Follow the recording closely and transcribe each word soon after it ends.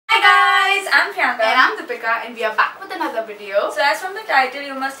guys, I'm Priyanka and I'm Deepika, and we are back with another video. So as from the title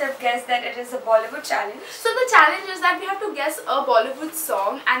you must have guessed that it is a Bollywood challenge. So the challenge is that we have to guess a Bollywood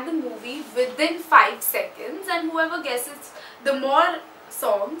song and the movie within 5 seconds, and whoever guesses the more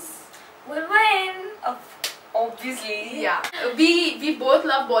songs will win. Obviously. Yeah. We both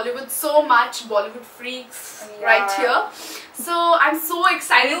love Bollywood so much, Bollywood freaks right here. So I'm so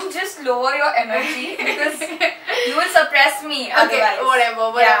excited. You just lower your energy because you will suppress me Okay, otherwise.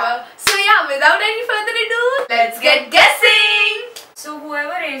 whatever. Yeah. So yeah, without any further ado, let's get guessing. So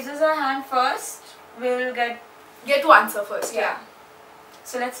whoever raises her hand first will get to answer first. Yeah.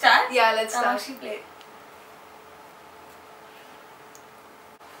 So let's start. Yeah, let's start. She play.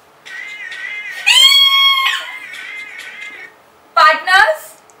 Partners,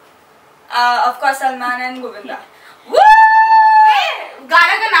 of course, Salman and Govinda. Woo!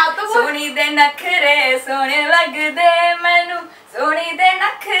 गाना का नाम तो बोल. सोनी दे नखरे सोने लग दे मैनू सोनी दे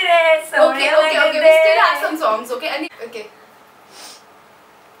नखरे सोने लग दे. Okay. We still have some songs. Okay.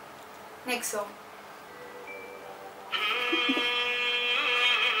 Next song.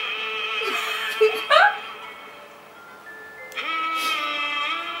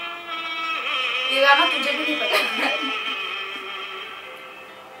 ये गाना तुझे भी नहीं पता.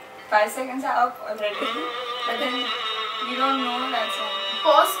 5 seconds are up already, but then you don't know that song.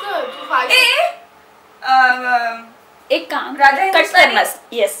 Pause कर तू 5. एक काम राजा कट हिंदुस्तानी? करना.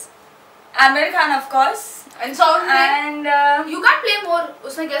 Yes. Amir Khan, of course. And song And you can't play more.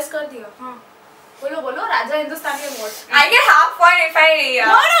 उसने guess कर दिया. हाँ. बोलो Raja Hindustani award. I get half point if I.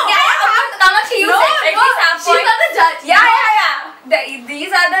 No. Kamakshi, you said at least half point. She's not the judge. Yeah.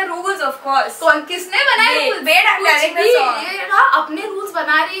 These are the rules, of course. कौन किसने बनाए rules? Wait, I'm telling the song. ये ना अपने rules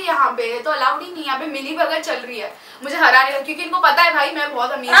बना रही है यहाँ पे, तो अलाउड ही नहीं. यहाँ पे मिली भगत चल रही है. मुझे हराने का, क्योंकि इनको पता है भाई मैं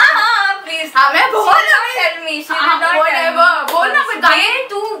बहुत अमीर हूँ. हाँ, please. हाँ, मैं बहुत अमीर. Tell me. She did not whatever. बोल ना फिर गाने.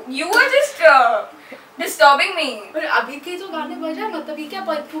 Wait, you were just disturbing me. पर अभी के जो गाने बजा मतलब ये क्या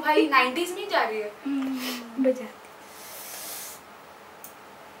तू भाई 90s में जा रही है. बजा.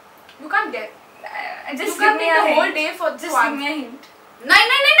 You can't get. Just You give can't me take a the hint. whole day for Just one. give me a hint.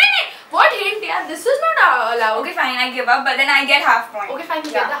 नहीं. What hint यार? This is not allowed. Okay, fine. I give up, but then I get half point. Okay, fine.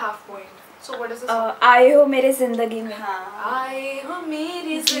 You get the half point. So what is this? आए हो मेरे जिंदगी में. हाँ. आए हो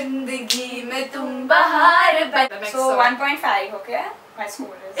मेरी जिंदगी में तुम बहार बन. So 1.5. Okay. My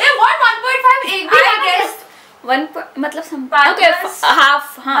score is. A what 1.5 एक भी I गाना guessed. मतलब सम. Partners. Okay,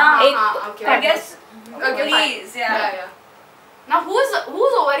 half. हाँ एक. okay. I guess. Okay, Please, fine. Yeah. Now who's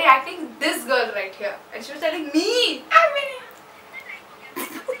overreacting? This girl right here, and she was telling me. Add. Wait.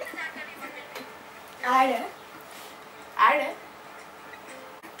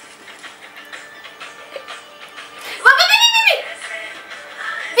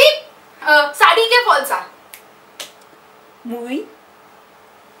 Sari के फॉल्सा. Movie.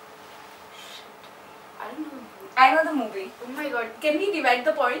 I know the movie. Oh my god, can we divide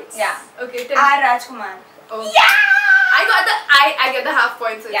the points? Yeah. Okay. R. Rajkumar. Oh. Yeah. I get the half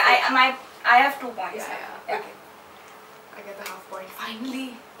points. Yeah. I have 2 points. Yeah. Okay. I get the half point.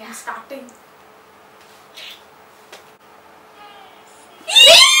 Finally. Yeah. Starting.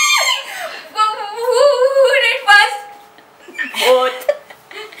 Who did first? Both.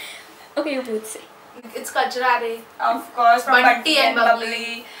 Okay, you both say. It's Kachra. Of course, from Bunty and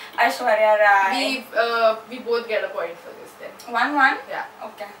Bubbly. Aishwarya Rai. We both get a point for this then. 1-1. Yeah.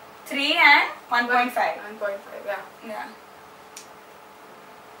 Okay. 3 and 1.5. 1.5. Yeah. Yeah.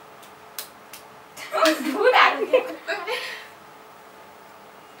 Do that again.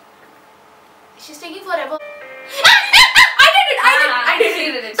 She's taking forever. I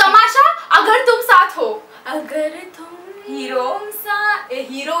did it. तमाशा अगर तुम साथ हो. अगर तुम Hero.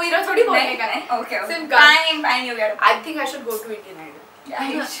 Hero थोड़ी बोलने का है. Okay. Simple. Fine. You get it. I think I should go to Indian Idol. Yeah,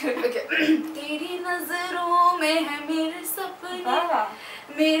 you should. Okay. तेरी नजरों में है मेरे सपने.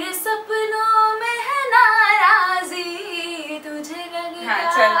 मेरे सपनों में है नाराजी. तुझे लगेगा. हाँ,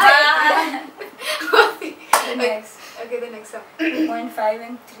 चल. Next. Okay, the next song. 2.5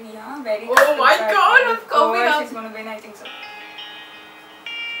 and 3, huh? Very Oh good. my god, I'm coming up. She's gonna win, I think so.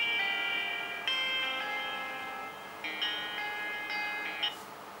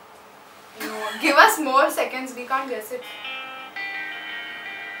 No, give us more seconds. We can't guess it.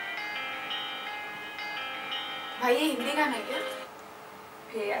 भाई ये हिंदी गाना है क्या?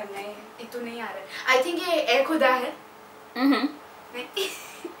 नहीं. ये तो नहीं आ रहा है. I think ये ए खुदा है. नहीं.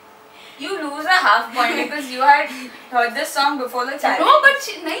 You lose a half point because you had heard this song before the challenge. No, but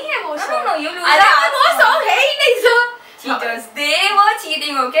नहीं है वो song. No, you lose अरे a half वो song है ही नहीं so. Cheaters. They were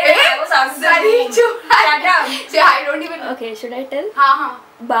cheating, okay? I was out of the Sorry, room. Shut up. Yeah, I don't even. Okay, should I tell? हाँ.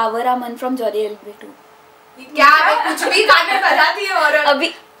 Bawara Man from Jolly LB2. क्या मैं कुछ भी गाने बजाती है और अभी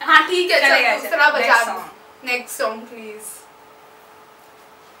हाँ ठीक है, चलेगा, चल दूसरा बजा next दो. song. Next song please.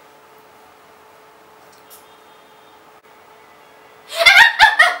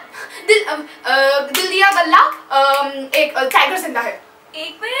 दिल दिया गल्ला एक टाइगर जिंदा है.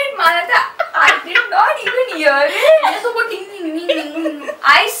 एक मिनट मानता, I did not even hear it. मैंने तो वो टिंग टिंग टिंग टिंग.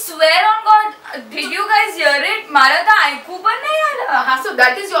 I swear on God, did you guys hear it? मानता ऐकू पण नाही आलं. हाँ, so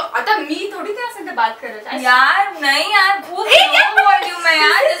that is your. आता मी थोड़ी तेरा संग बात कर रहा था. यार नहीं यार, खूप low volume है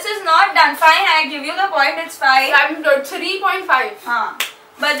यार. This is not done. Fine, I give you the point. It's fine. I'm 3.5. हाँ.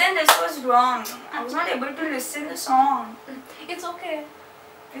 But then this was wrong. I was not able to listen the song. It's okay.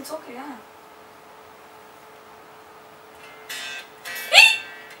 It's okay, yeah.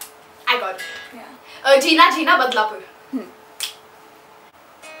 I got it. Yeah. जीना जीना बदलापुर.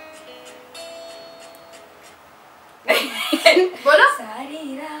 बोलो.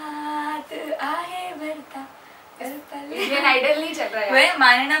 सारी रात आहे बरता कर पल. Indian idol नहीं चल रहा है. वे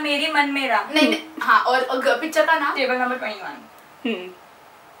माने ना मेरी मन मेरा. नहीं हाँ, और पिक्चर का नाम. Table number 21.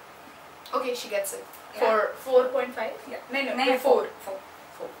 Okay, she gets it. Yeah. 4.5. Yeah. नहीं 4. 4.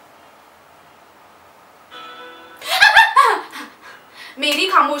 मेरी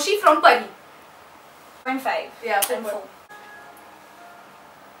खामोशी from परी. 0.5. Yeah, And 4.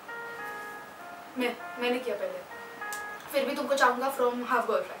 मैंने किया पहले. फिर भी तुमको चाहूँगा from Half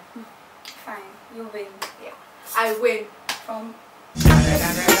Girlfriend. Fine, you win. Yeah, I win. From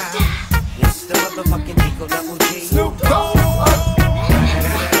It's the motherfucking Eagle Double G. Snoop Dogg.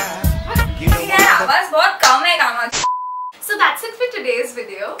 यार आवाज बहुत कम है कामा. So that's it for today's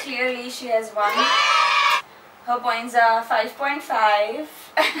video. Clearly she has won. Her points are 5.5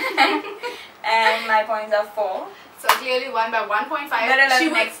 and my points are 4. So clearly won by 1.5. Better luck She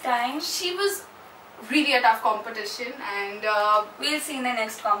was- next time. She was really a tough competition, and We'll see in the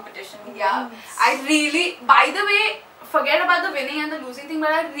next competition. yeah, I really. By the way, forget about the winning and the losing thing,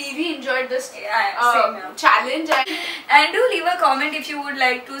 but I really enjoyed this Yeah, same here. challenge. And do leave a comment if you would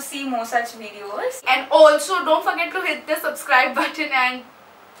like to see more such videos. And also, don't forget to hit the subscribe button and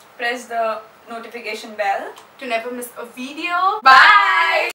Press the notification bell. to never miss a video. Bye!